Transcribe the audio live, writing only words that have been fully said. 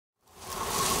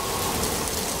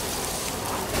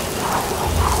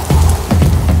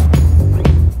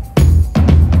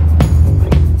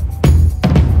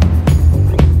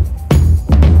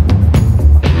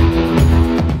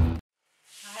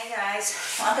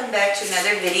welcome back to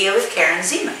another video with Karen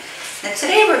Zima. Now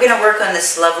today we're going to work on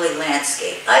this lovely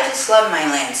landscape. I just love my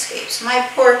landscapes, my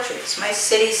portraits, my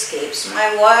cityscapes,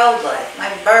 my wildlife, my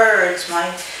birds,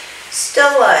 my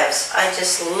still lifes. I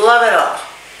just love it all.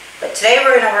 But today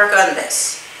we're going to work on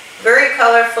this. Very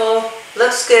colorful,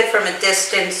 looks good from a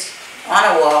distance, on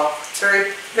a wall,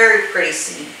 very, very pretty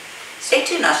scene. Stay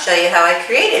tuned, I'll show you how I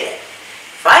created it.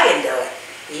 If I can do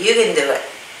it, you can do it.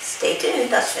 Stay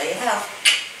tuned, I'll show you how.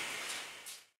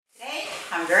 Today,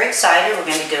 I'm very excited. We're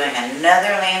going to be doing another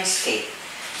landscape.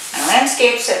 My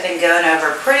landscapes have been going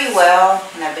over pretty well,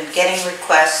 and I've been getting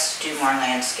requests to do more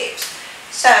landscapes.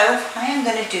 So, I am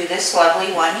going to do this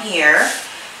lovely one here.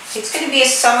 It's going to be a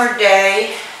summer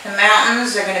day. The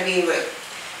mountains are going to be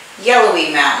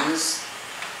yellowy mountains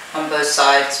on both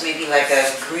sides, maybe like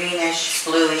a greenish,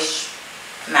 bluish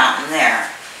mountain there.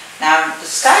 Now, the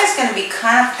sky is going to be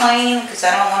kind of plain because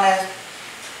I don't want to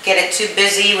get it too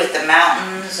busy with the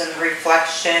mountains and the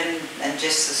reflection and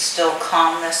just the still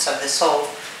calmness of this whole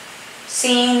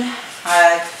scene.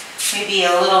 Maybe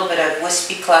a little bit of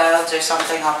wispy clouds or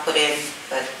something I'll put in,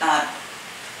 but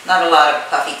not a lot of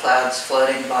puffy clouds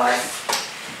floating by.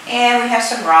 And we have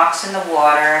some rocks in the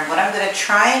water, and what I'm going to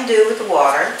try and do with the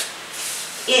water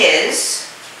is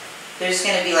there's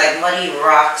going to be like muddy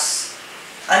rocks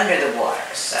under the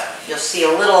water, so you'll see a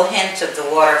little hint of the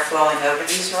water flowing over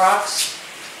these rocks,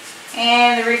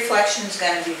 and the reflection is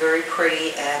going to be very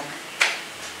pretty and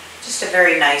just a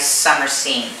very nice summer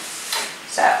scene.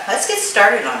 So let's get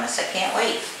started on this. I can't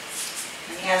wait.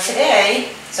 And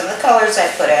today, some of the colors I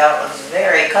put out was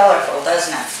very colorful,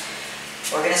 doesn't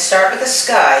it? We're going to start with the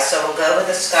sky, so we'll go with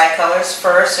the sky colors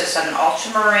first. There's an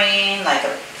ultramarine, like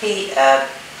a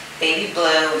baby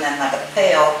blue, and then like a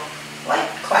pale, light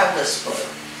cloudless blue.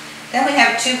 Then we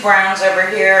have two browns over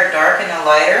here, a dark and a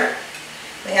lighter.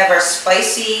 We have our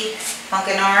spicy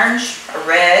pumpkin orange, a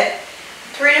red,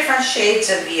 three different shades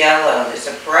of yellow. There's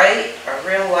a bright, a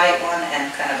real light one,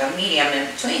 and kind of a medium in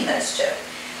between those two.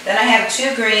 Then I have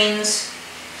two greens,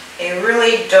 a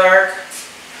really dark,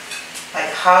 like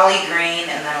holly green,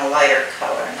 and then a lighter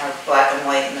color, and a black and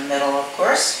white in the middle, of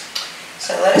course.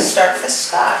 So let us start with the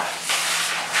sky.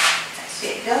 Let's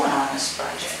get going on this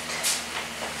project.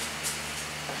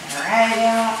 Alright,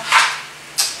 out.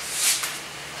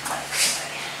 Okay.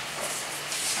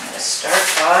 I'm going to start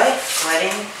by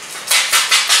letting,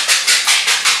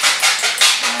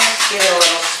 let's give it a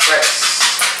little spritz.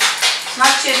 It's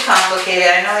not too complicated.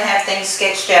 I know I have things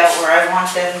sketched out where I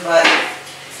want them, but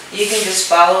you can just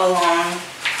follow along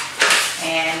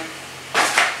and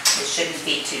it shouldn't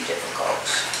be too difficult.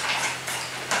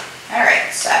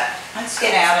 Alright, so let's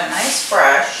get out a nice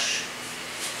brush.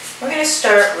 We're going to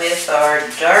start with our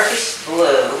darkest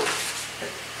blue,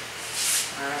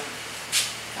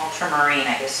 ultramarine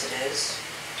I guess it is.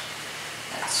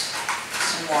 That's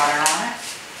some water on it.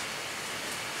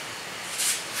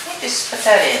 And just put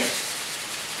that in.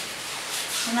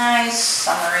 Nice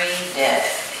summery day.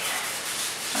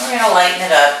 And we're going to lighten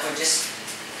it up.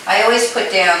 I always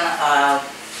put down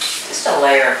just a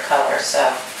layer of color, so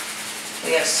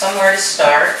we have somewhere to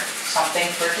start, something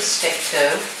for it to stick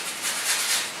to.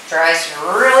 Dries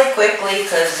really quickly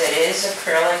because it is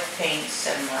acrylic paints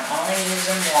and we're only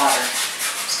using water.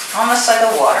 It's almost like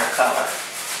a watercolor.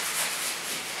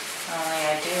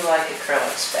 Only I do like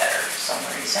acrylics better for some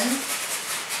reason.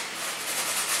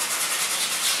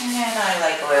 And I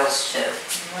like oils too.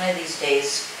 One of these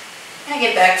days I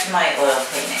get back to my oil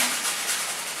painting.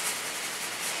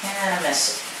 Kind of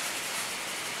miss it.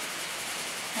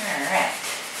 Alright.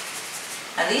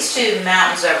 Now these two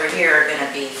mountains over here are going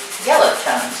to be yellow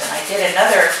tones, and I did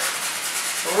another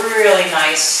really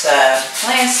nice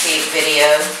landscape video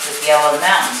with yellow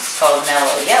mountains. It's called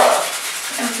Mellow Yellow.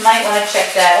 You might want to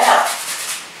check that out.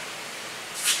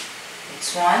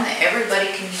 It's one that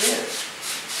everybody can do.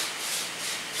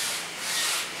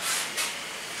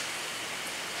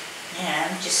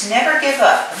 And just never give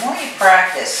up. The more you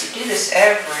practice, you do this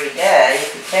every day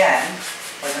if you can,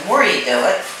 or the more you do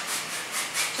it,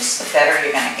 just the better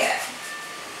you're going to get.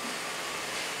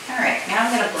 Alright, now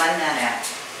I'm going to blend that out.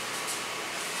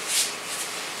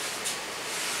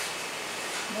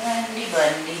 Blendy,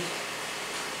 blendy.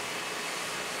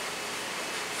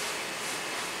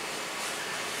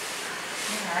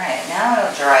 Alright, now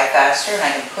it'll dry faster and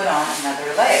I can put on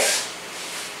another layer.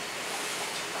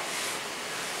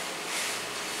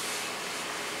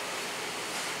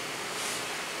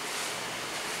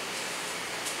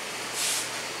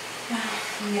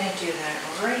 I'm going to do that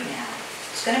right now.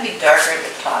 It's going to be darker at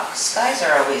the top. Skies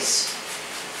are always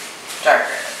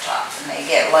darker at the top, and they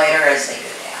get lighter as they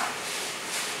go down.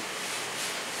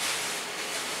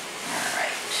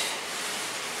 Alright.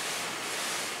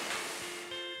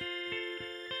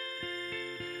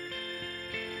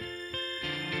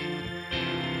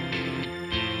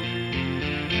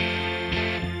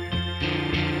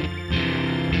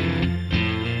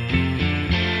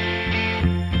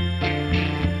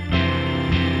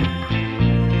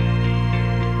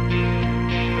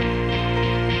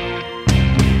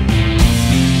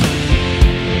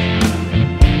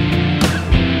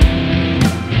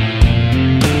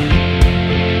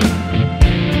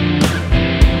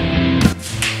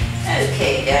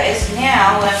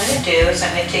 to do is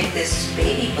I'm going to take this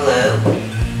baby blue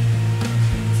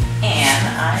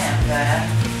and I am going to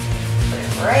put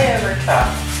it right over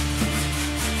top.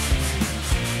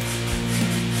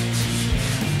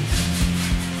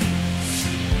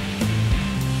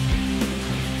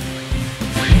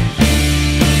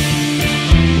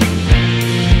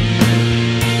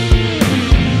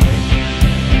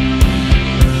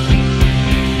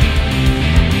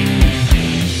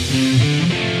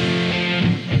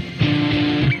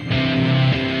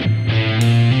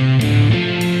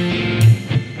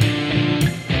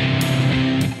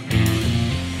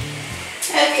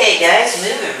 Okay guys,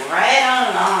 moving right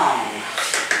on along.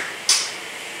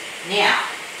 Now,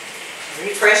 I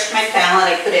refreshed my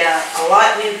palette. I put out a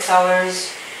lot of new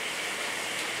colors.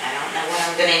 I don't know what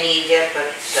I'm going to need yet,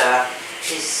 but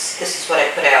this is what I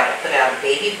put out. I put out a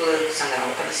baby blue because I'm going to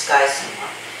look in the sky some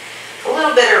more. A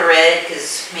little bit of red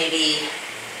because maybe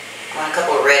I want a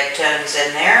couple of red tones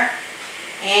in there.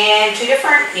 And two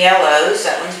different yellows.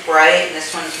 That one's bright and this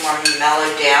one's more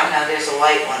mellowed down. Now there's a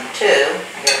light one too.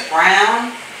 I got a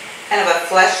brown, kind of a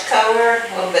flesh color, a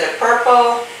little bit of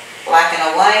purple, black and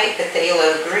a white,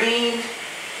 phthalo green,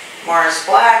 Mars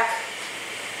black,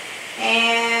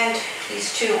 and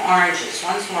these two oranges.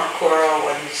 One's more coral,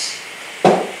 one's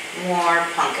more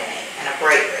pumpkin-y, and a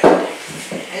bright red.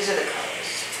 Those are the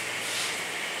colors.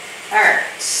 Alright,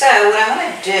 so what I want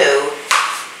to do,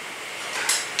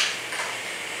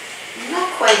 I'm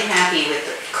not quite happy with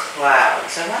the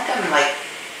clouds. I want them like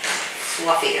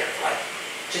fluffier, like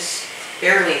just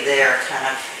barely there, kind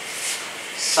of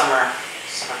summer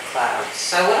clouds.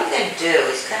 So what I'm going to do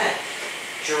is kind of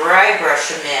dry brush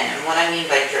them in. And what I mean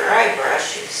by dry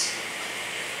brush is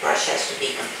the brush has to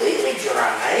be completely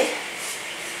dry.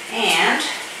 And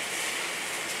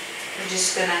we're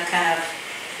just going to kind of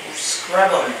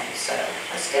scrub them in. So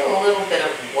let's get a little bit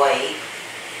of white.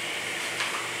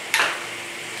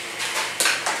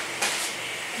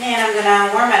 And I'm going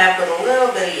to warm it up with a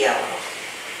little bit of yellow.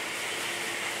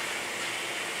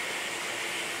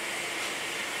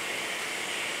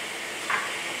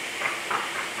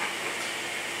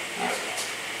 There we go.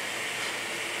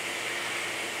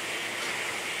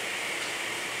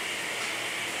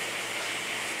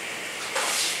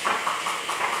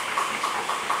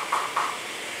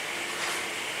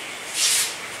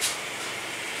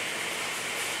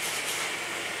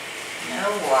 No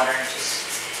water, just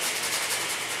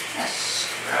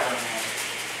scrub them in.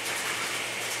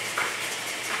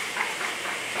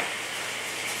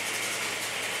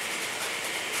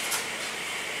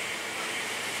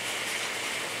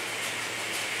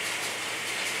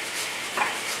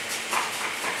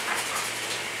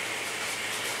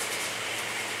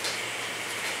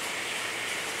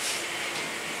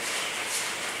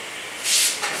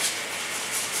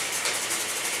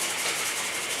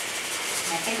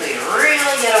 I think we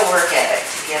really got to work at it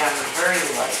to get them very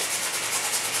light.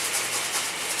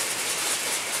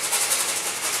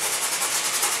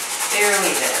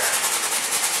 Barely there.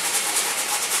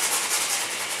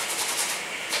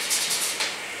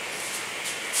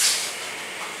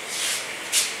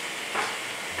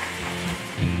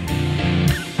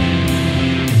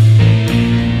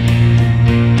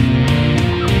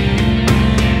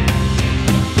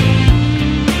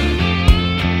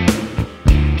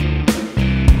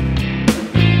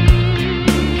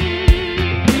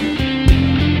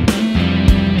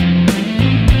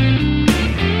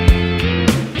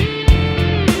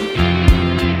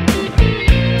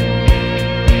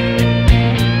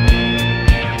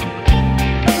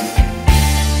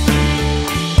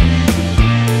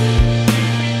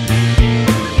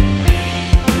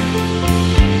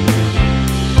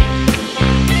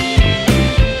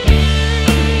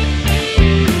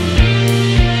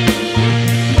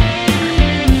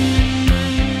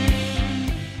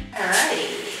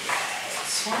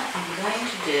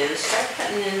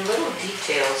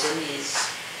 Details in these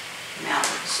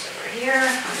mountains over here. I'm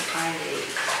going to find a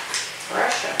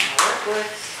brush I'm going to work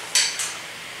with.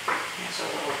 There's a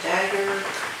little dagger.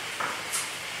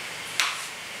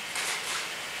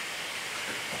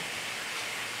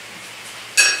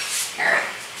 Alright,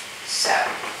 so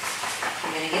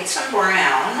I'm going to get some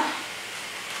brown.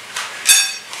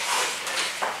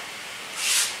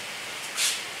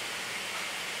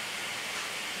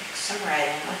 Mix some red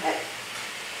in with it.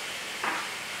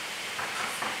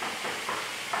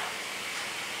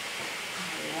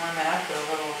 Warm it up with a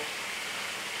little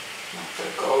bit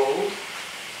of gold.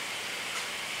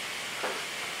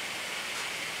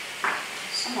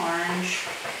 Some orange.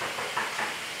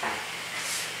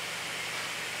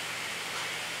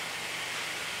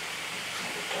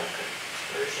 Maybe a darker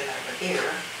version over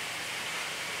here.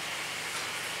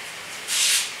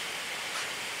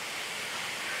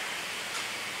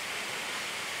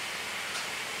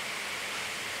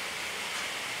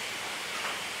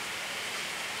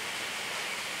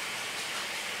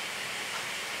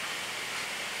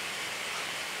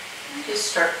 And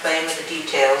just start playing with the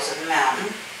details of the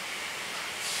mountain.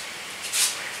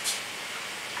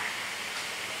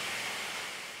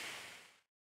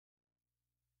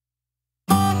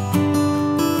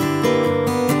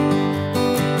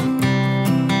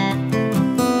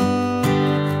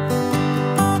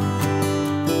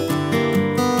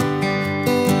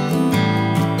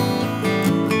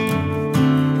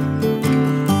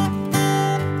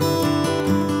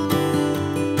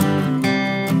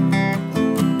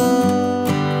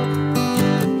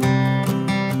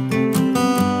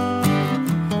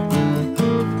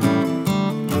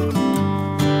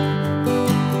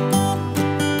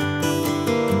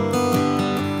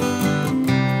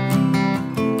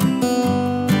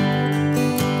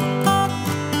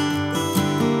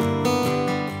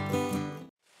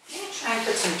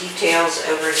 Details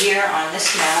over here on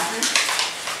this mountain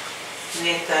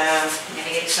with, I'm going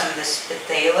to get some of this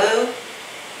phthalo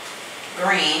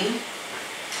green,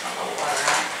 a little water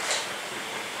on it,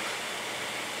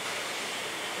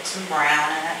 put some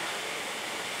brown in it,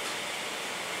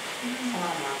 a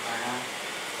little more brown.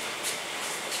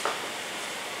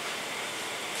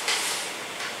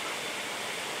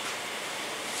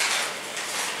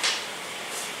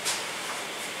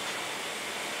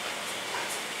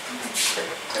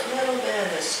 Put a little bit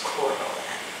of this coral in.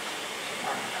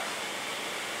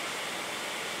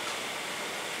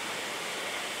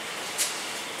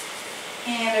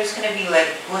 And there's going to be like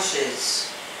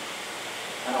bushes,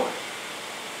 little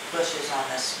bushes on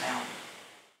this mountain.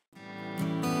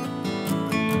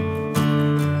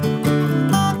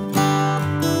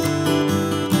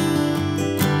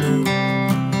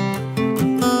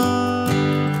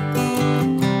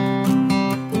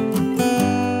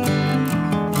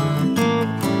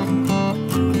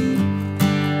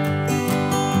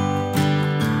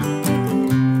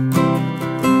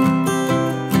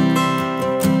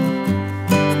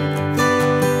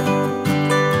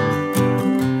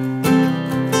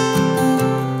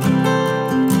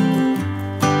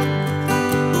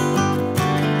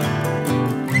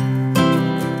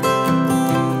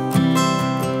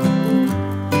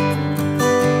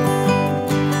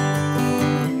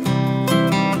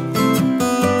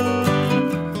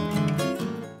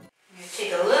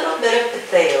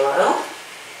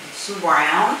 Some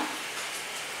brown.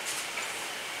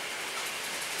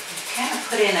 Kind of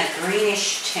put in a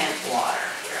greenish tint water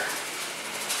here.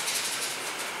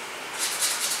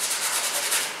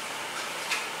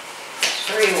 It's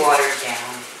very watered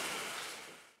down.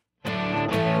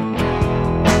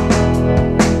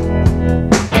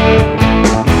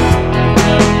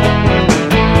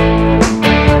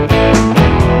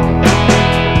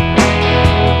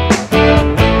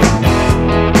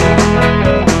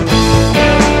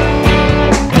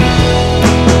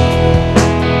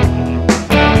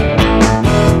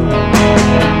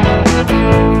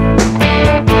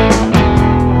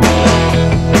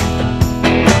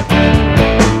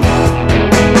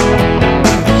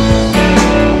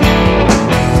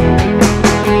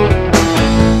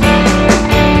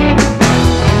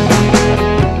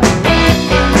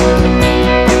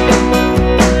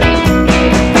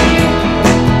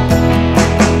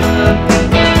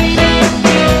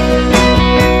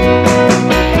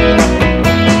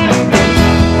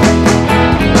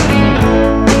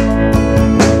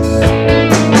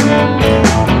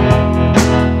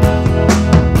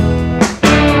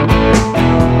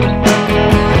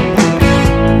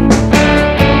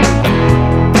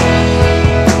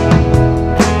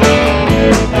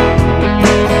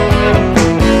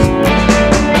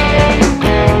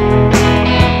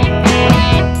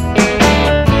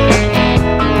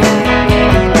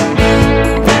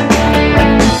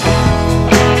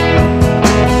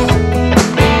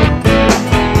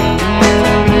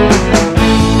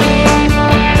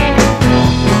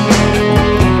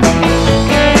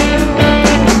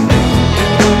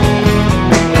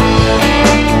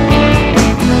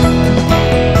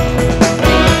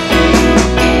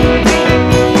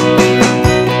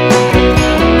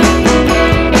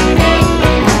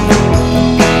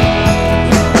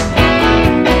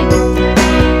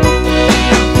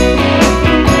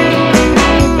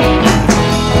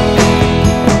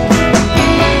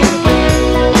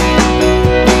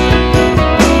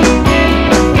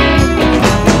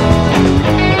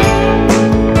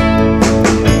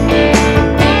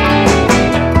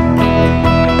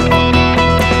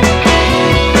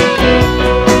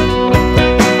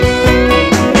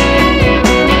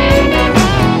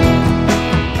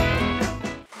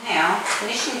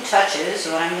 touches,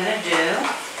 what I'm going to do,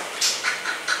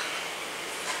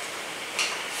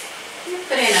 I'm going to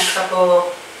put in a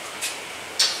couple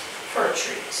fir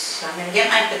trees. So I'm going to get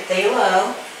my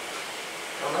phthalo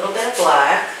A little bit of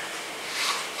black.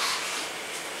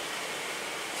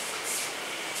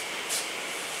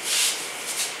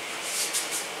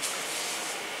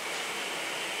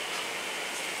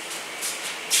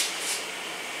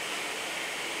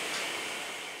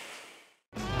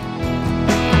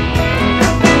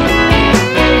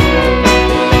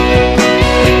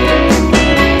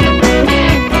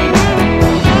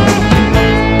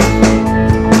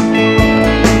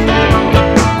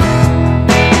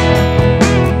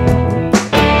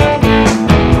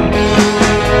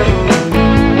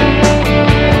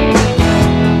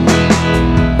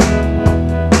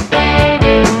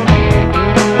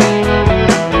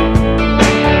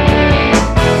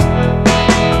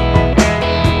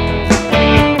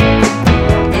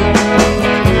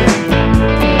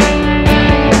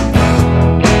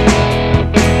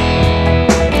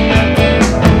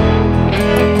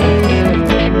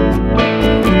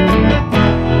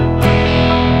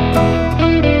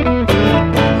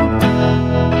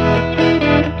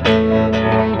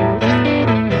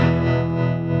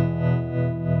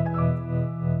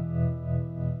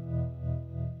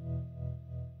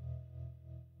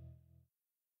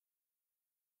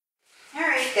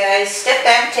 Alright guys, step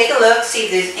back, take a look, see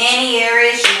if there's any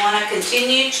areas you want to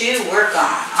continue to work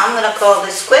on. I'm going to call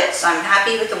this quits. I'm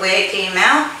happy with the way it came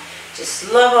out.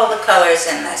 Just love all the colors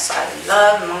in this. I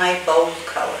love my bold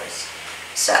colors.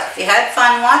 So, if you had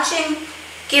fun watching,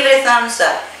 give it a thumbs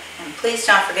up. And please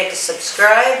don't forget to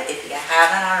subscribe if you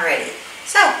haven't already.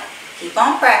 So, keep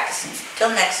on practicing.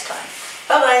 Till next time.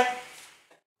 Bye-bye.